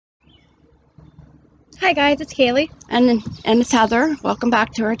Hi guys, it's Kaylee. And it's Heather. Welcome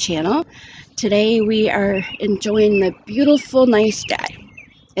back to our channel. Today we are enjoying the beautiful, nice day.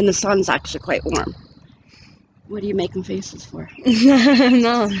 And the sun's actually quite warm. What are you making faces for?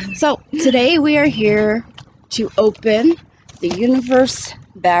 No. So, today we are here to open the Universe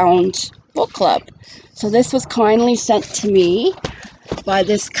Bound book club. So this was kindly sent to me by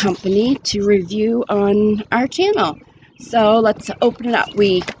this company to review on our channel. So let's open it up.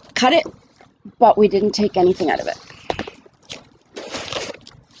 We cut it, but we didn't take anything out of it.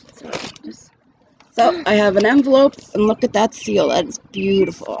 So I have an envelope, and look at that seal. That is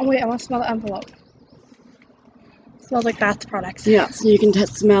beautiful. Oh wait, I want to smell the envelope. It smells like Bath products. Yeah, so you can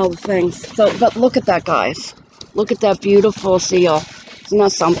smell the things. So, but look at that, guys. Look at that beautiful seal. Isn't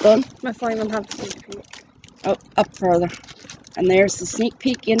that something? My phone even have the sneak peek. Oh, up further. And there's the sneak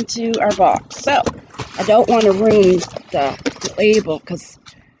peek into our box. So, I don't want to ruin the label because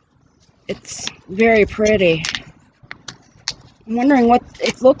it's very pretty. I'm wondering what,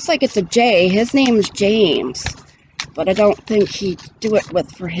 it looks like it's a J. His name is James, but I don't think he'd do it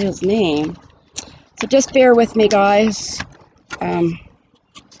for his name. So just bear with me, guys.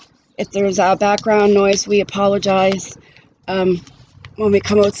 If there's a background noise, we apologize. When we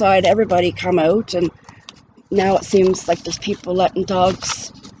come outside, everybody come out, and now it seems like there's people letting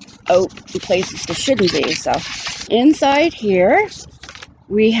dogs out in places they shouldn't be. So inside here,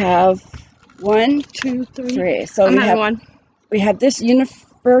 we have 1, 2, 3. So we have this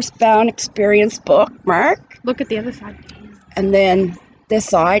Universe Bound Experience bookmark. Look at the other side. And then this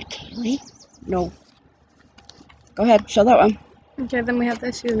side, Kaylee. No. Go ahead, show that one. Okay, then we have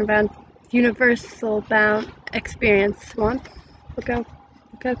this Universal Bound Experience one. Look how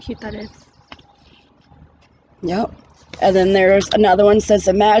cute that is. Yep. And then there's another one that says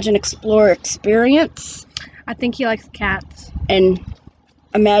Imagine, Explore, Experience. I think he likes cats. And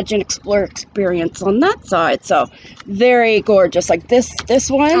Imagine, Explore, Experience on that side. So very gorgeous. Like this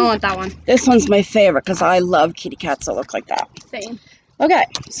one. I want that one. This one's my favorite because I love kitty cats that look like that. Same. Okay,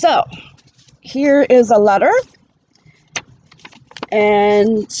 so here is a letter.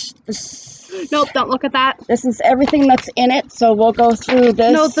 And this, nope, don't look at that. This is everything that's in it. So we'll go through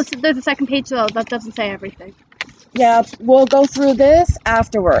this. No, there's a second page though. That doesn't say everything. Yeah, we'll go through this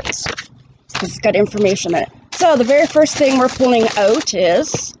afterwards because it's got information in it. So the very first thing we're pulling out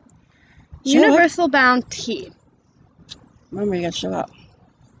is Universal Bound tea. Remember, you gotta show up.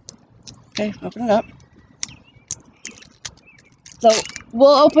 Okay, open it up. So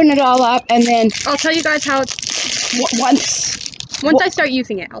we'll open it all up, and then I'll tell you guys how once I start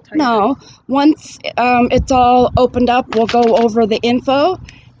using it, I'll tell you. No, once it's all opened up, we'll go over the info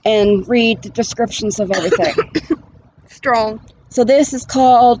and read the descriptions of everything. Strong. So this is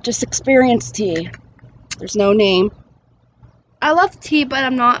called just Experience Tea. There's no name. I love tea, but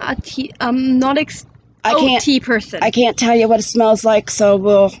I'm not a tea. Tea person. I can't tell you what it smells like, so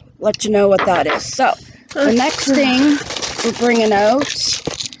we'll let you know what that is. So the next thing we're bringing out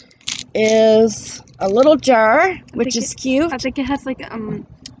is a little jar, which is cute. I think it has like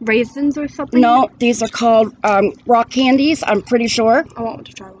raisins or something. No, these are called rock candies. I'm pretty sure. I want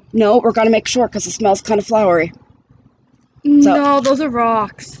to try one. No, we're gonna make sure because it smells kind of flowery. No, those are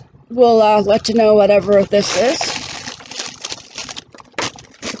rocks. We'll let you know whatever this is.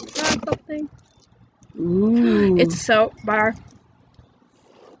 Is that something? Ooh. It's soap bar.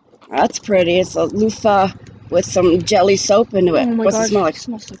 That's pretty. It's a loofah with some jelly soap into it. Oh my What's God, it smell like? It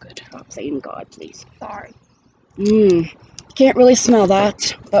smells so good. Oh, saying God, please. Sorry. Can't really smell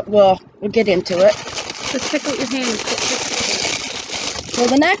that, but we'll get into it. Just pick out your hand. So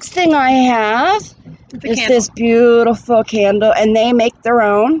the next thing I have is candle. this beautiful candle, and they make their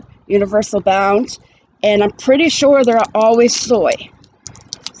own Universal Bound, and I'm pretty sure they're always soy.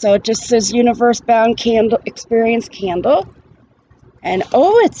 So it just says Universe Bound Candle Experience Candle, and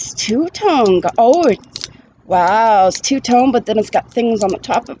oh, it's two-tone. Oh, wow, it's two-tone, but then it's got things on the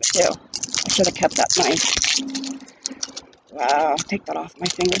top of it too. I should have kept that nice. Wow, take that off my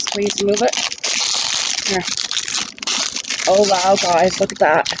fingers, please. Move it. Here. Oh wow, guys, look at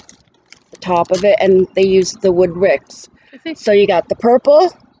that. The top of it, and they use the wood wicks. So you got the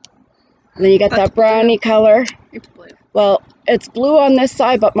purple, and then you got that brownie color. It's blue. Well, it's blue on this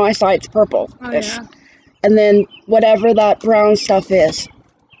side, but my side's purple-ish. Oh, yeah. And then whatever that brown stuff is.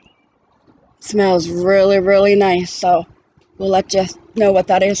 Smells really, really nice. So we'll let you know what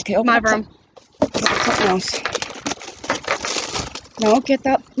that is. Okay, My room. Something else. No, get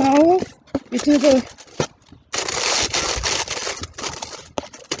that. No, you do the.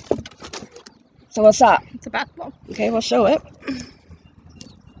 So what's that? It's a bath bomb. Okay, we'll show it.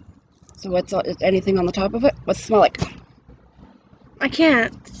 So is anything on the top of it? What's it smell like? I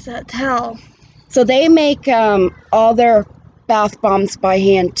can't tell. So they make all their bath bombs by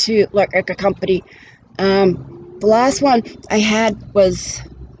hand too, like a company. The last one I had was, I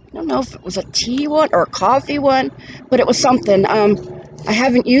don't know if it was a tea one or a coffee one, but it was something. I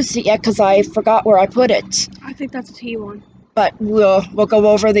haven't used it yet because I forgot where I put it. I think that's a tea one. But we'll go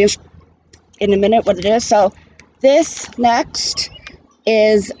over these in a minute what it is. So this next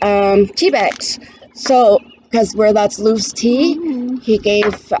is tea bags. So because where that's loose tea, he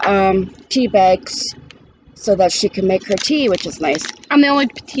gave tea bags so that she can make her tea, which is nice. I'm the only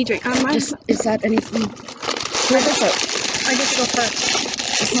tea drink. Is that anything? Where is it? I get to go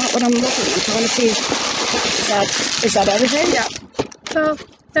first. It's not what I'm looking. I'm trying to see. Is that everything? Yeah. So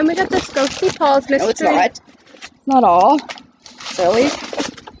then we got the Scotia Paul's mystery. No, it's not. Not all. Really?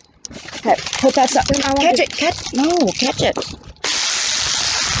 Okay, put that stuff. Catch it. Catch it.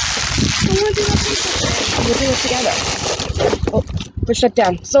 I want to do that. We'll do it together. Oh, push it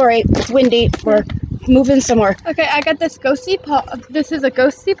down. Sorry, it's windy. We're moving somewhere. Okay, I got this Scotia Paul. This is a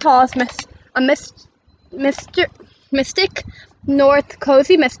Scotia Paul's Mystic North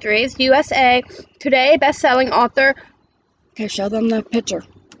Cozy Mysteries, USA Today best-selling author. Okay, show them the picture.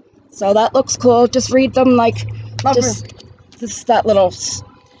 So that looks cool. Just read them like just that little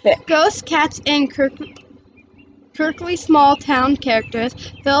bit. Ghost cats and quirky small town characters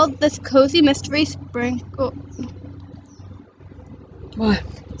filled this cozy mystery sprinkled. What?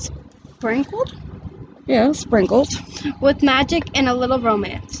 Sprinkled? Yeah, sprinkled. With magic and a little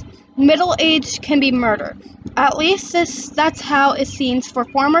romance. Middle age can be murder. At least that's how it seems for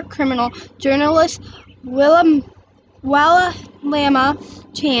former criminal journalist Willa Lama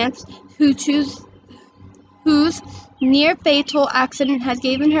Chance, whose near-fatal accident has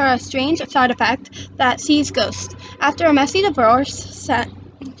given her a strange side effect that sees ghosts. After a messy divorce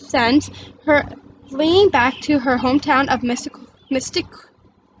sends her fleeing back to her hometown of Mystic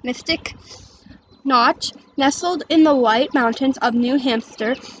Notch, nestled in the White Mountains of New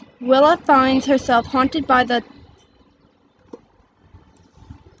Hampshire, Willa finds herself haunted by the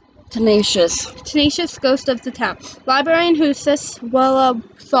tenacious ghost of the town. Librarian who assists Willa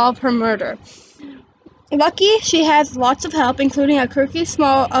solve her murder. Lucky she has lots of help, including a quirky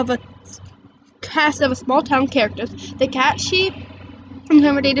cast of small town characters. The cat she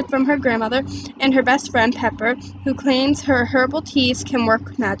inherited from her grandmother, and her best friend Pepper, who claims her herbal teas can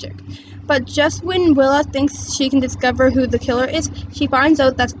work magic. But just when Willa thinks she can discover who the killer is, she finds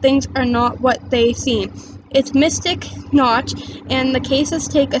out that things are not what they seem. It's Mystic Notch, and the cases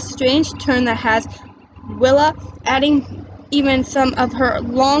take a strange turn that has Willa adding even some of her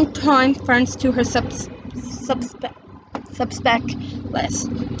longtime friends to her suspect list.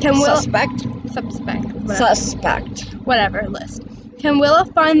 Suspect. Whatever list. Can Willa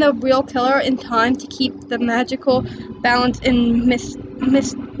find the real killer in time to keep the magical balance in Mystic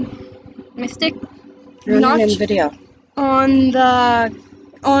Notch video on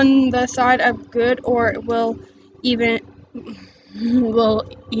the side of good, or will evil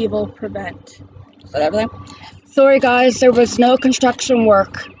prevent? Whatever. Sorry guys, there was no construction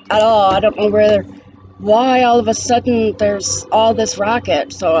work at all. I don't know why all of a sudden there's all this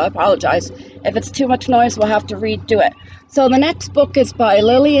racket, so I apologize. If it's too much noise, we'll have to redo it. So the next book is by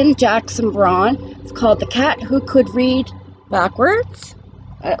Lillian Jackson Braun. It's called The Cat Who Could Read Backwards.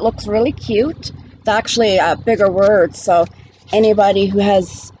 It looks really cute. It's actually bigger words, so anybody who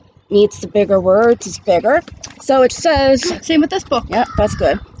needs the bigger words is bigger. So it says... Same with this book. Yeah, that's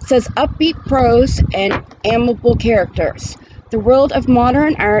good. It says upbeat prose and amiable characters. The world of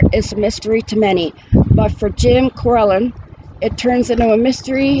modern art is a mystery to many, but for Jim Corellan, it turns into a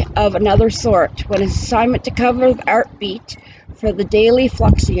mystery of another sort when his assignment to cover the art beat for the Daily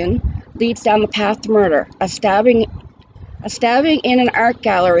Fluxion leads down the path to murder. A stabbing in an art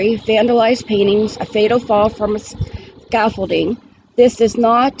gallery, vandalized paintings, a fatal fall from a scaffolding. This is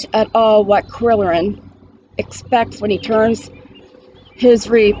not at all what Corellan expects when he turns his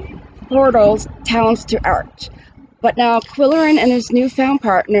reporters' talents to art. But now Quillerin and his newfound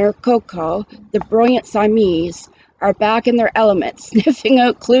partner, Coco, the brilliant Siamese, are back in their element, sniffing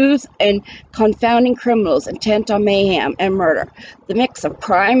out clues and confounding criminals intent on mayhem and murder. The mix of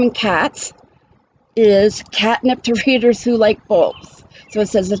crime and cats is catnip to readers who like both. So it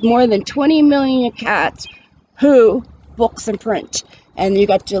says there's more than 20 million cats who books in print. And you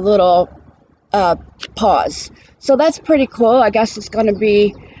got your little pause. So that's pretty cool. I guess it's going to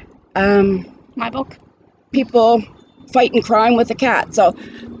be My book. People fighting crime with a cat. So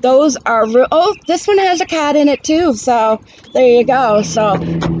those are oh, this one has a cat in it too, so there you go. So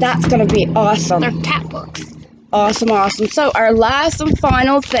that's gonna be awesome. They're cat books. Awesome. So our last and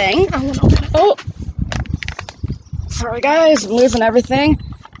final thing, oh sorry guys, I'm losing everything,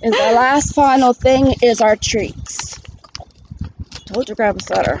 is our last final thing is our treats. Told you to grab a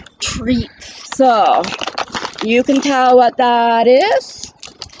sweater. Treats. So, you can tell what that is.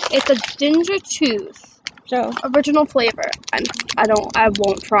 It's a ginger chews. So, Original flavor. I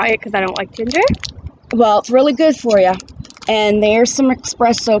won't try it because I don't like ginger. well, it's really good for you. And there's some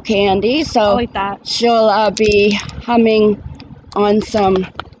espresso candy. I So, like that. she'll be humming on some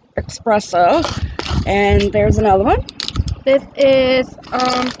espresso. And there's another one. This is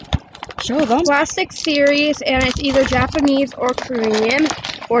Show them. classic series, and it's either Japanese or Korean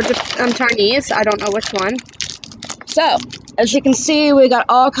or just Chinese. I don't know which one. So, as you can see, we got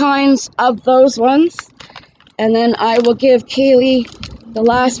all kinds of those ones. And then I will give Kaylee the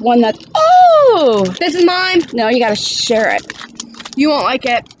last one that's... Oh! This is mine. No, you gotta share it. You won't like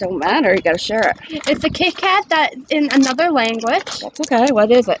it. Don't matter, you gotta share it. It's a Kit Kat that in another language. That's okay,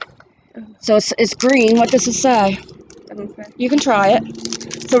 what is it? So it's green, what does it say? You can try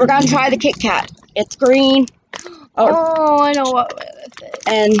it. So we're gonna try the Kit Kat. It's green. Oh, I know what this is.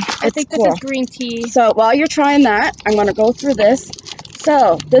 And I it's think cool. this is green tea. So while you're trying that, I'm gonna go through this.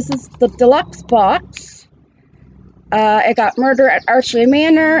 So this is the deluxe box. It got Murder at Archery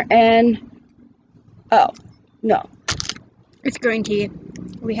Manor and... Oh, no. It's green tea.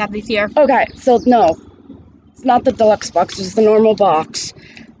 We have these here. Okay, so no. It's not the deluxe box, it's the normal box.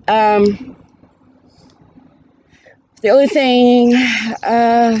 The only thing,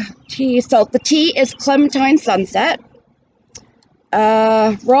 tea, so the tea is Clementine Sunset.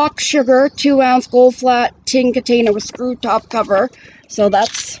 Rock sugar, 2-ounce gold flat tin container with screw top cover. So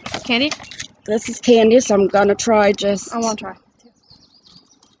that's Candy? this is candy, so I'm gonna try just I want to try.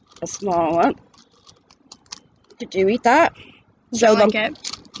 a small one. Did you eat that? Don't like it.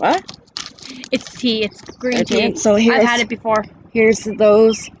 What? It's tea. It's green Okay, tea. so I've here's- had it before. Here's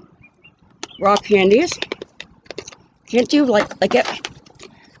those rock candies. Can't you like it?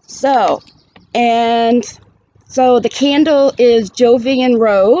 So, and so the candle is Jovian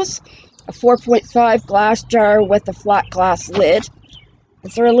Rose, a 4.5 glass jar with a flat glass lid.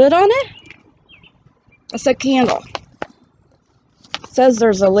 Is there a lid on it? It's a candle. It says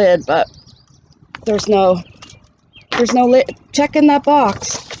there's a lid, but there's no lid. Check in that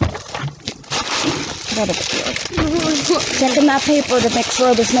box. Gotta check in that paper to make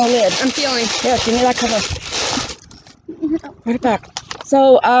sure there's no lid. I'm feeling. Here, give me that cover. Put it back.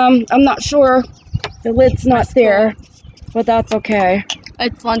 So, I'm not sure. The lid's not there, but that's okay.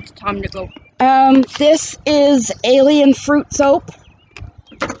 It's lunchtime to go. This is Alien Fruit Soap.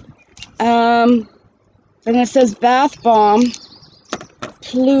 And it says Bath Bomb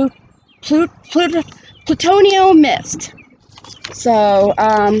Plutonio Mist. So,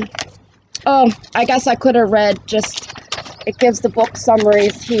 oh, I guess I could have read just, it gives the book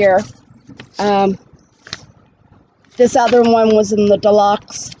summaries here. This other one was in the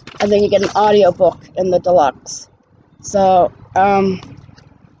deluxe, and then you get an audiobook in the deluxe. So,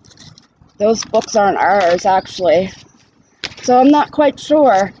 those books aren't ours, actually. So I'm not quite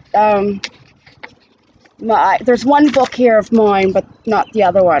sure. There's one book here of mine, but not the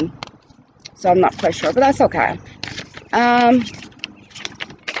other one. So I'm not quite sure, but that's okay.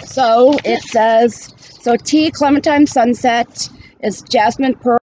 So it says, so tea Clementine Sunset is jasmine pearl.